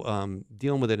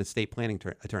 dealing with an estate planning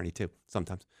attorney too.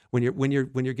 Sometimes when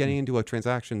you're getting into a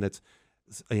transaction that's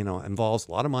involves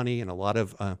a lot of money and a lot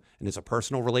of and it's a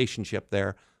personal relationship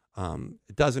there,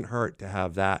 it doesn't hurt to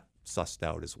have that sussed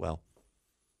out as well.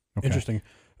 Okay. Interesting.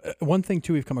 One thing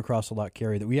too we've come across a lot,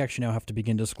 Kerry, that we actually now have to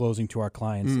begin disclosing to our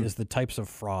clients is the types of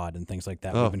fraud and things like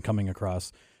that we've been coming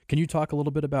across. Can you talk a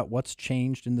little bit about what's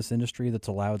changed in this industry that's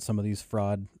allowed some of these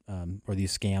fraud or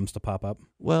these scams to pop up?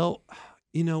 Well,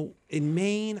 in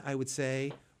Maine, I would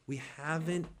say we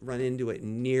haven't run into it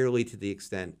nearly to the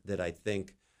extent that I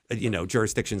think,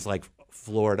 jurisdictions like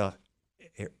Florida,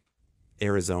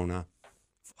 Arizona,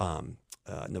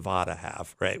 Nevada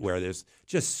have, right? Where there's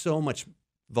just so much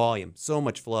volume, so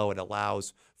much flow. It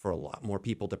allows for a lot more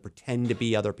people to pretend to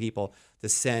be other people, to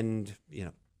send,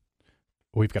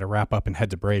 We've got to wrap up and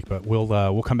head to break, but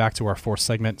we'll come back to our fourth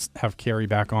segment, have Kerry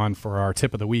back on for our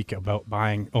tip of the week about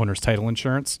buying owner's title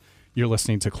insurance. You're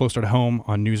listening to Closer to Home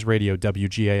on News Radio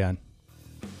WGAN.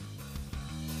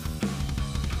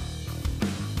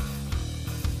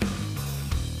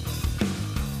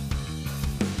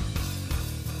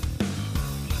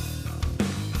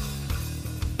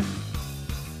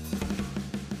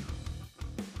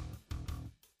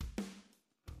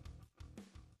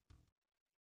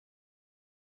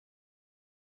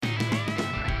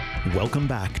 Welcome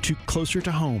back to Closer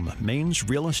to Home, Maine's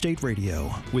Real Estate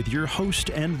Radio, with your host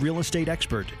and real estate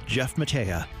expert, Jeff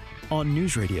Matea, on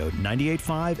News Radio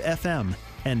 98.5 FM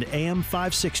and AM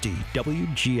 560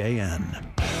 WGAN.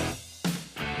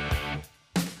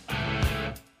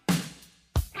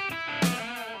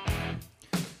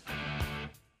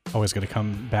 Always going to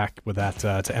come back with that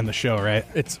to end the show, right?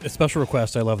 It's a special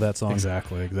request. I love that song.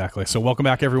 Exactly. So welcome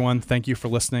back, everyone. Thank you for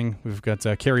listening. We've got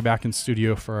Kerry back in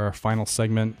studio for our final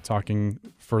segment, talking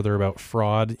further about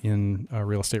fraud in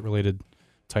real estate-related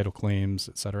title claims,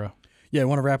 etc. Yeah, I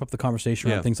want to wrap up the conversation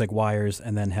around things like wires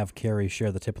and then have Kerry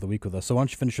share the tip of the week with us. So why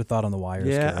don't you finish your thought on the wires,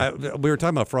 Kerry? We were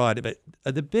talking about fraud, but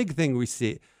the big thing we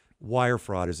see, wire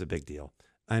fraud is a big deal.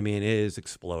 I mean, it is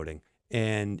exploding.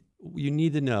 And you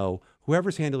need to know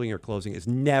whoever's handling your closing is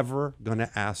never going to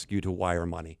ask you to wire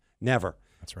money. Never.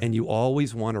 That's right. And you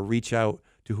always want to reach out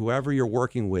to whoever you're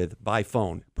working with by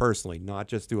phone, personally, not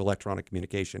just through electronic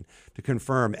communication, to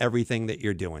confirm everything that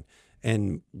you're doing.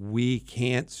 And we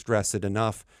can't stress it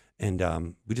enough.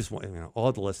 And we just want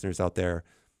all the listeners out there,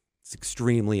 it's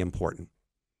extremely important.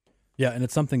 Yeah, and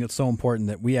it's something that's so important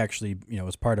that we actually,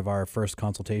 as part of our first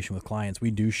consultation with clients,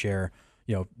 we do share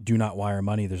do not wire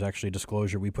money. There's actually a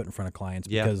disclosure we put in front of clients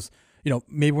because,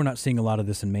 maybe we're not seeing a lot of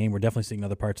this in Maine. We're definitely seeing in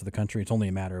other parts of the country. It's only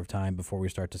a matter of time before we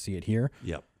start to see it here.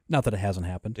 Yep. Not that it hasn't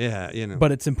happened. Yeah,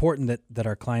 But it's important that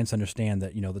our clients understand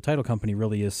that, the title company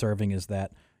really is serving as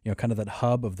that, kind of that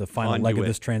hub of the final leg of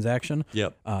this transaction.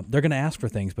 Yep. They're going to ask for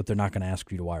things, but they're not going to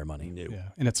ask you to wire money. No. Yeah,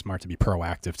 and it's smart to be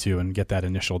proactive too and get that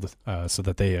initial so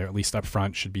that they, at least up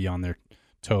front, should be on their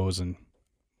toes and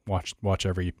watch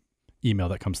every email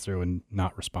that comes through and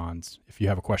not responds. If you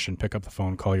have a question, pick up the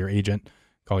phone, call your agent,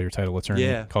 call your title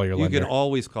attorney, call your lender. You can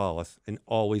always call us and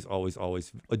always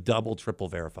double, triple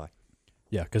verify.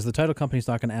 Yeah, because the title company's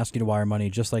not going to ask you to wire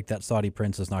money, just like that Saudi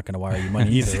prince is not going to wire you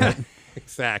money either. Right?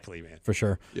 Exactly, man. For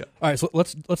sure. Yeah. All right, so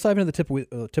let's dive into the tip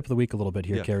of the week a little bit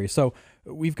here, Kerry. So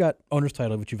we've got owner's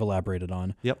title, which you've elaborated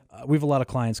on. Yep. We have a lot of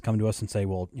clients come to us and say,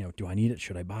 well, do I need it?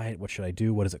 Should I buy it? What should I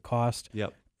do? What does it cost?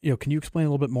 Yep. Can you explain a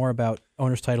little bit more about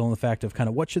owner's title and the fact of kind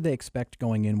of what should they expect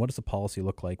going in? What does the policy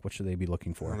look like? What should they be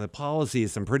looking for? Well, the policy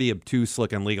is some pretty obtuse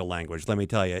looking legal language. Let me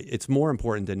tell you, it's more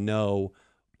important to know,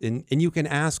 and you can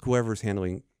ask whoever's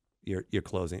handling your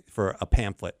closing for a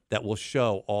pamphlet that will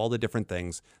show all the different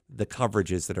things, the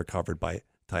coverages that are covered by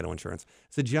title insurance.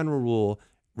 It's a general rule.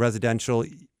 Residential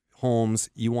homes,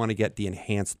 you want to get the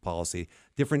enhanced policy.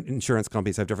 Different insurance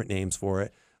companies have different names for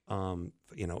it.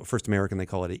 First American, they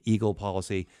call it an Eagle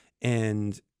policy.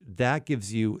 And that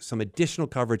gives you some additional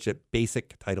coverage that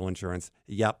basic title insurance,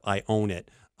 yep, I own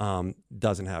it,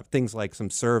 doesn't have. Things like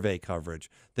some survey coverage,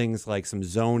 things like some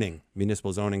zoning,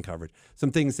 municipal zoning coverage,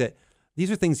 some things that, these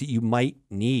are things that you might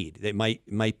need, that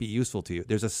might be useful to you.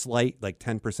 There's a slight, like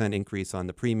 10% increase on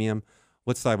the premium.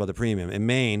 Let's talk about the premium. In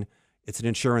Maine, it's an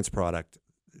insurance product.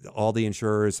 All the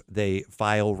insurers, they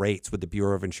file rates with the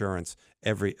Bureau of Insurance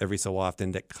every so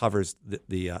often that covers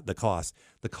the cost.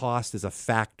 The cost is a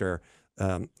factor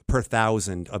per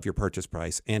 1,000 of your purchase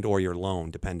price and or your loan,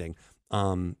 depending.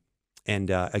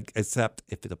 Except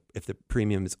if the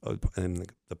premium is and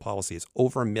the policy is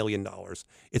over $1 million,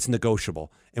 it's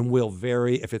negotiable, and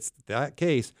if it's that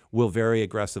case, we'll very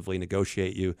aggressively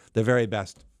negotiate you the very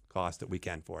best cost that we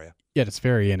can for you. Yeah, it's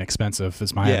very inexpensive,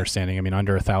 is my understanding. I mean,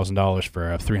 under $1,000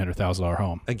 for a $300,000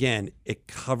 home. Again, it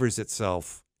covers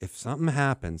itself. If something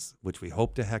happens, which we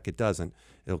hope to heck it doesn't,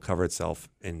 it'll cover itself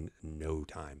in no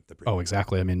time. Oh,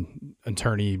 exactly. I mean,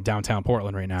 attorney downtown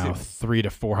Portland right now, $300 to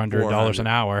 $400 an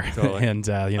hour, totally. And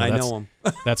I know him.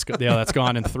 that's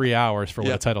gone in 3 hours for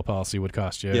what a title policy would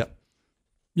cost you. Yep.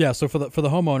 Yeah. So for the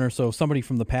homeowner, so if somebody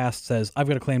from the past says, "I've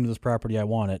got a claim to this property, I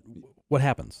want it," what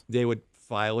happens? They would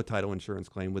file a title insurance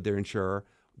claim with their insurer.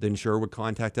 The insurer would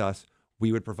contact us.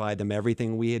 We would provide them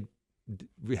everything we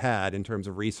had in terms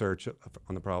of research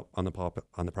on the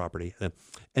property,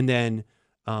 and then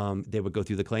they would go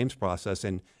through the claims process.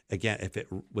 And again, if it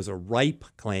was a ripe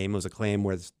claim, it was a claim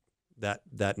where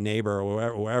that neighbor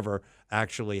or wherever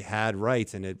actually had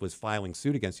rights and it was filing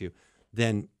suit against you,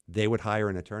 then they would hire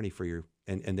an attorney for you,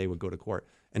 and they would go to court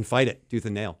and fight it tooth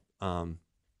and nail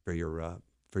for your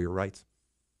rights.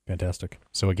 Fantastic.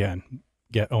 So again,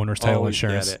 get owner's title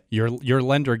insurance. Your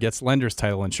lender gets lender's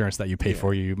title insurance that you pay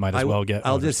for. You might as well get.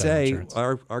 I'll just say insurance.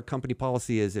 our company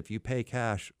policy is if you pay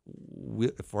cash,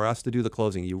 for us to do the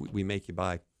closing, we make you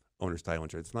buy owner's title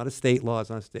insurance. It's not a state law. It's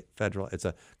not a federal. It's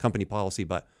a company policy.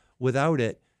 But without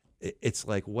it, it's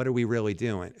like, what are we really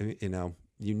doing?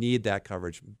 You need that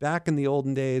coverage. Back in the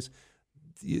olden days,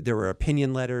 there were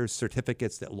opinion letters,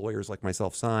 certificates that lawyers like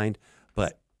myself signed,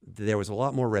 but there was a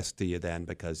lot more risk to you then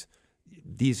because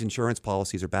these insurance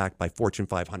policies are backed by Fortune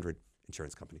 500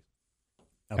 insurance companies.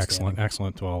 Excellent.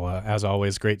 Well, as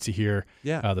always, great to hear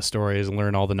the stories and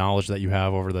learn all the knowledge that you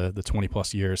have over the 20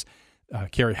 plus years.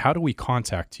 Kerry, how do we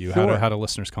contact you? Sure. How do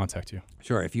listeners contact you?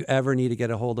 Sure. If you ever need to get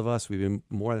a hold of us, we've been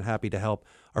more than happy to help.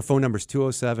 Our phone number is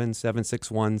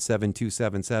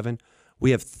 207-761-7277. We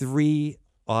have 3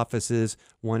 offices,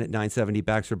 one at 970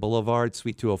 Baxter Boulevard,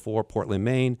 Suite 204, Portland,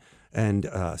 Maine, and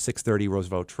 630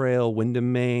 Roosevelt Trail,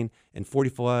 Windham, Maine, and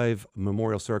 45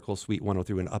 Memorial Circle, Suite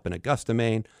 103 and up in Augusta,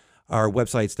 Maine. Our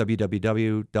website's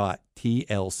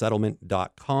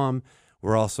www.tlsettlement.com.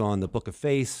 We're also on the Book of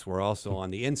Face. We're also on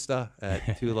the Insta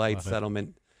at Two Light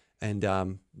Settlement.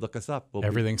 And look us up.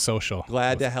 Everything's social.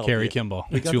 Glad to help Kerry you. Kimball,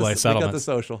 Two Light Settlement. We got the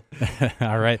social.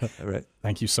 All right. All right.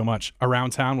 Thank you so much.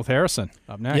 Around Town with Harrison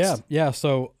up next. Yeah.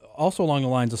 So also along the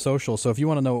lines of social. So if you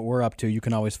want to know what we're up to, you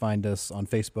can always find us on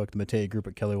Facebook, the Matea Group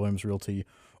at Keller Williams Realty,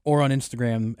 or on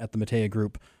Instagram at the Matea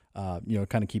Group.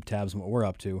 Kind of keep tabs on what we're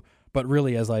up to. But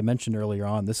really, as I mentioned earlier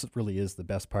on, this really is the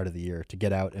best part of the year to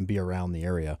get out and be around the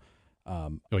area.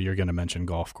 You're going to mention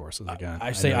golf courses again.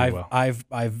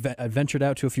 I've ventured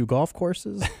out to a few golf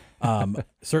courses.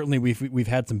 Certainly, we've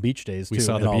had some beach days too. We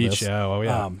saw the beach,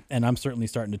 and I'm certainly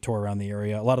starting to tour around the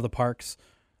area. A lot of the parks,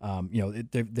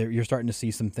 you're starting to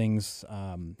see some things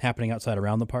happening outside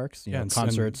around the parks.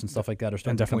 Concerts and stuff like that are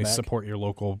starting. And definitely to come back. Support your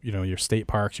local, your state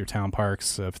parks, your town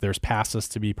parks. If there's passes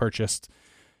to be purchased,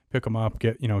 pick them up.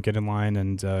 Get in line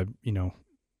and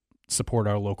support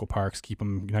our local parks, keep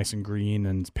them nice and green,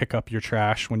 and pick up your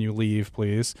trash when you leave,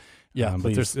 please. Yeah,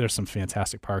 please. But there's some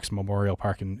fantastic parks. Memorial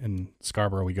Park in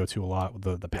Scarborough we go to a lot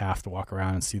with the path to walk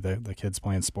around and see the kids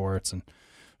playing sports and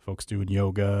folks doing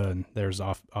yoga, and there's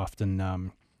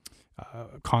often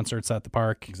concerts at the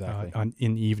park. Exactly.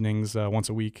 In evenings once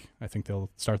a week. I think they'll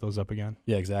start those up again.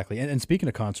 Yeah, exactly. And speaking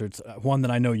of concerts, one that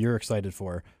I know you're excited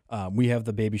for, we have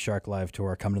the Baby Shark Live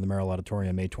Tour coming to the Merrill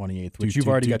Auditorium May 28th, which you've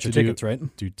already got your tickets, right?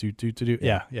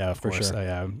 Yeah, of for course.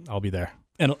 Sure. I'll be there.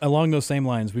 And along those same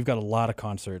lines, we've got a lot of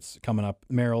concerts coming up.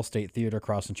 Merrill State Theater,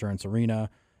 Cross Insurance Arena.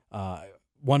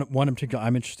 One in particular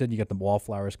I'm interested. You got the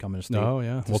Wallflowers coming to State. Oh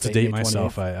yeah. Well, to date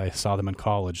myself, I saw them in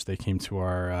college. They came to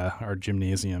our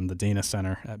gymnasium, the Dana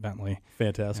Center at Bentley.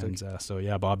 Fantastic. And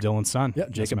Bob Dylan's son. Yeah,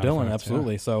 Jacob Dylan,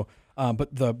 absolutely. Yeah. So,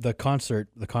 but the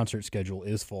concert schedule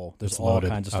is full. There's all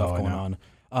kinds of stuff going on.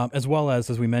 as well as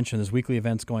we mentioned, there's weekly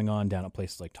events going on down at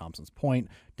places like Thompson's Point,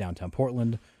 downtown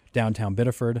Portland, downtown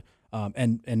Biddeford,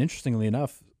 and interestingly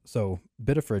enough, so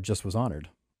Biddeford just was honored.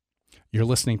 You're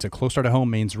listening to Closer to Home,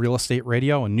 Maine's Real Estate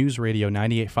Radio and News Radio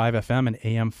 98.5 FM and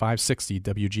AM 560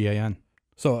 WGAN.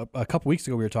 So a couple weeks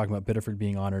ago, we were talking about Biddeford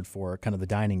being honored for kind of the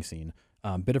dining scene.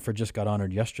 Biddeford just got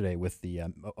honored yesterday with the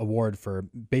award for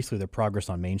basically their progress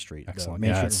on Main Street. Excellent.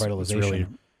 Main Street revitalization. It's really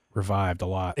revived a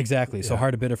lot. Exactly. Yeah. So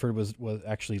Heart of Biddeford was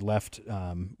actually left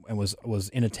and was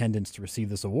in attendance to receive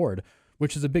this award,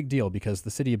 which is a big deal because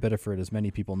the city of Biddeford, as many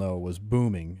people know, was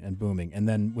booming. And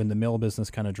then when the mill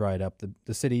business kind of dried up,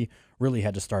 the city really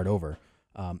had to start over.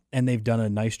 And they've done a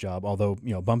nice job, although,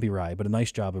 bumpy ride, but a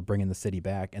nice job of bringing the city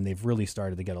back. And they've really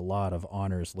started to get a lot of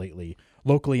honors lately,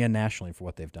 locally and nationally, for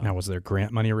what they've done. Now, was there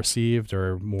grant money received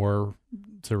or more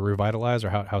to revitalize, or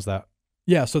how's that?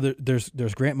 Yeah, so there's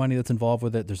grant money that's involved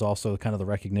with it. There's also kind of the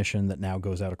recognition that now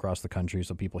goes out across the country,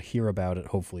 so people hear about it,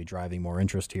 hopefully driving more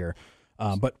interest here.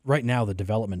 But right now, the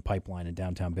development pipeline in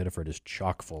downtown Biddeford is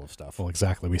chock full of stuff. Well,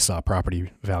 exactly. We saw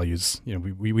property values.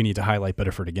 We need to highlight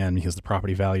Biddeford again because the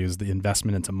property values, the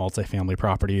investment into multifamily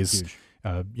properties,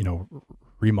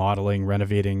 remodeling,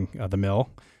 renovating the mill,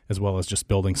 as well as just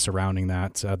buildings surrounding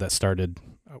that that started,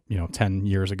 10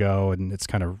 years ago, and it's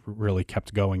kind of really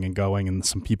kept going. And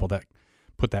some people that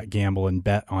put that gamble and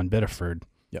bet on Biddeford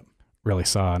really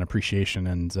saw an appreciation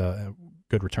and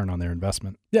good return on their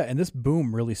investment. Yeah, and this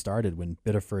boom really started when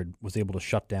Biddeford was able to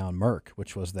shut down Merck,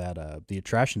 which was that the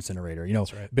trash incinerator.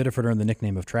 That's right. Biddeford earned the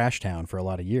nickname of Trash Town for a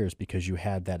lot of years because you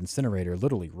had that incinerator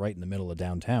literally right in the middle of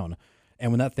downtown.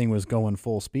 And when that thing was going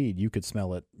full speed, you could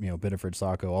smell it, Biddeford,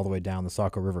 Saco, all the way down the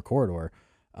Saco River corridor.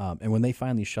 And when they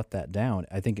finally shut that down,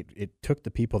 I think it took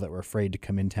the people that were afraid to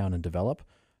come in town and develop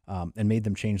and made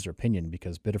them change their opinion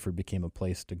because Biddeford became a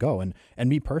place to go. And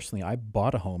me personally, I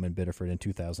bought a home in Biddeford in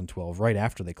 2012 right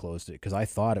after they closed it because I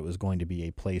thought it was going to be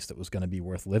a place that was going to be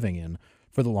worth living in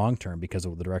for the long term because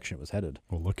of the direction it was headed.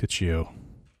 Well, look at you.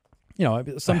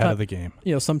 Sometimes, ahead of the game.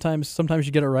 Sometimes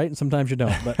you get it right and sometimes you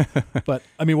don't. But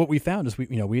I mean, what we found is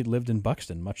we had lived in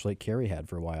Buxton, much like Kerry had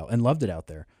for a while, and loved it out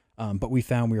there. But we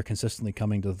found we were consistently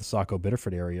coming to the Saco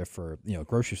Biddeford area for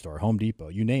grocery store, Home Depot,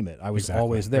 you name it. I was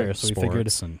always there, right. So Sports we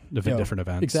figured and different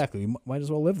events. Exactly, we might as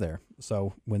well live there.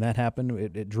 So when that happened,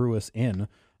 it drew us in,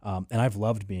 and I've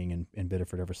loved being in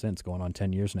Biddeford ever since, going on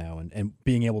 10 years now, and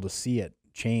being able to see it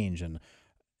change and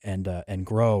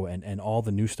grow and all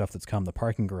the new stuff that's come, the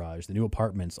parking garage, the new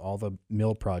apartments, all the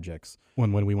mill projects.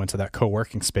 When we went to that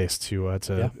co-working space to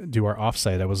do our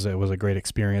offsite, it was a great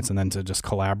experience, and then to just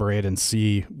collaborate and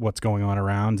see what's going on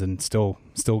around and still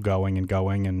going and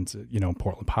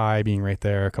Portland Pie being right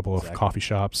there, a couple of coffee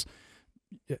shops.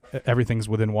 Everything's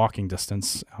within walking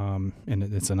distance, and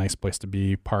it's a nice place to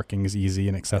be. Parking is easy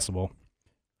and accessible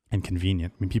and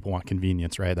convenient. I mean, people want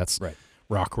convenience, right? That's right.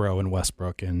 Rock Row and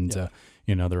Westbrook and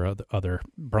there are other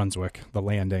Brunswick, the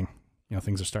Landing,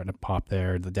 things are starting to pop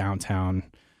there. The downtown,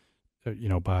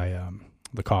 by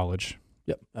the college.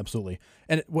 Yep, absolutely.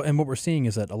 And what we're seeing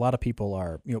is that a lot of people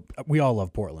are, we all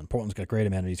love Portland. Portland's got great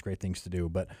amenities, great things to do,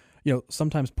 but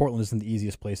sometimes Portland isn't the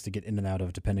easiest place to get in and out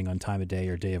of, depending on time of day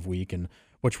or day of week. And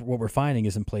what we're finding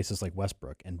is in places like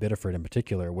Westbrook and Biddeford in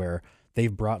particular, where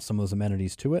they've brought some of those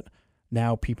amenities to it.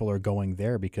 Now people are going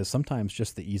there because sometimes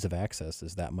just the ease of access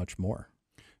is that much more.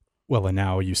 Well, and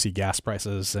now you see gas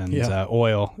prices and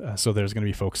oil. So there's going to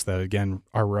be folks that, again,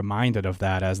 are reminded of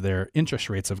that as their interest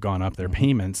rates have gone up, their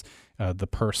payments, the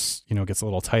purse, gets a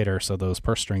little tighter. So those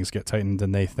purse strings get tightened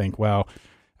and they think, well,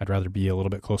 I'd rather be a little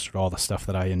bit closer to all the stuff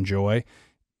that I enjoy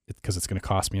because it's going to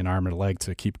cost me an arm and a leg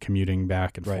to keep commuting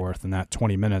back and forth. And that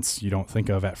 20 minutes you don't think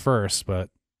of at first, but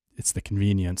it's the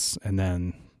convenience and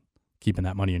then keeping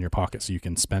that money in your pocket so you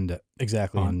can spend it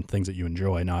on things that you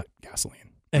enjoy, not gasoline.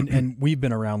 And we've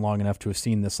been around long enough to have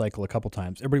seen this cycle a couple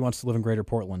times. Everybody wants to live in Greater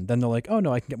Portland. Then they're like, oh,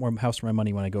 no, I can get more house for my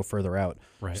money when I go further out.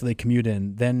 Right. So they commute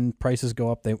in. Then prices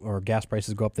go up, or gas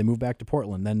prices go up. They move back to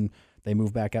Portland. Then they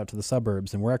move back out to the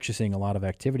suburbs. And we're actually seeing a lot of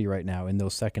activity right now in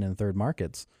those second and third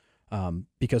markets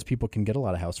because people can get a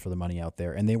lot of house for the money out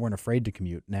there. And they weren't afraid to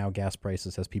commute. Now gas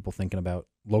prices has people thinking about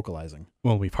localizing.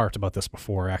 Well, we've harped about this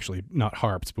before. Actually, not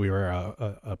harped, but we were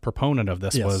a proponent of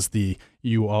this. Was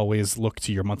you always look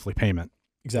to your monthly payment.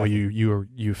 Exactly. Well,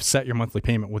 you've set your monthly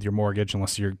payment with your mortgage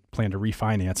unless you plan to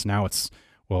refinance. Now it's,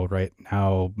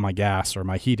 now my gas or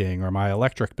my heating or my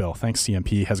electric bill, thanks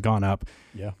CMP, has gone up.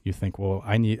 Yeah. You think, well,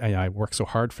 I work so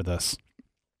hard for this.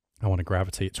 I want to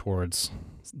gravitate towards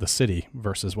the city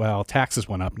versus, taxes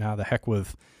went up. Now the heck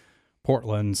with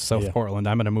Portland, South Portland,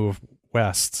 I'm going to move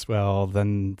west. Well,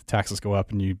 then the taxes go up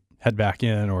and you head back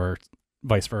in, or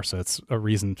vice versa. It's a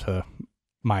reason to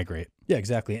migrate. Yeah,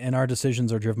 exactly. And our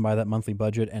decisions are driven by that monthly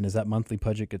budget. And as that monthly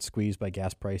budget gets squeezed by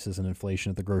gas prices and inflation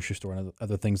at the grocery store and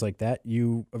other things like that,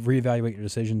 you reevaluate your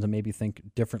decisions and maybe think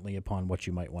differently upon what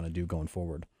you might want to do going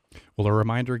forward. Well, a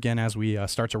reminder again as we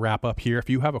start to wrap up here, if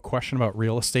you have a question about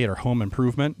real estate or home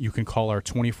improvement, you can call our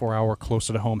 24-hour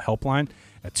Closer to Home helpline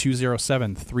at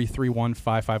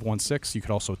 207-331-5516. You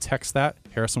could also text that.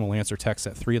 Harrison will answer text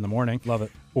at 3 in the morning. Love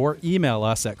it. Or email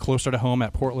us at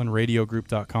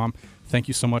closertohome@portlandradiogroup.com. Thank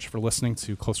you so much for listening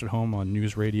to Closer to Home on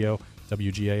News Radio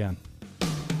WGAN.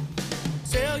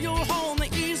 Sell your home the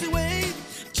easy way.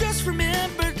 Just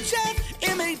remember Jeff,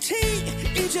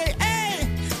 M-A-T-E-J-A.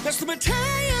 That's the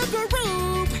Mattea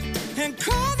Group. And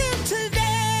call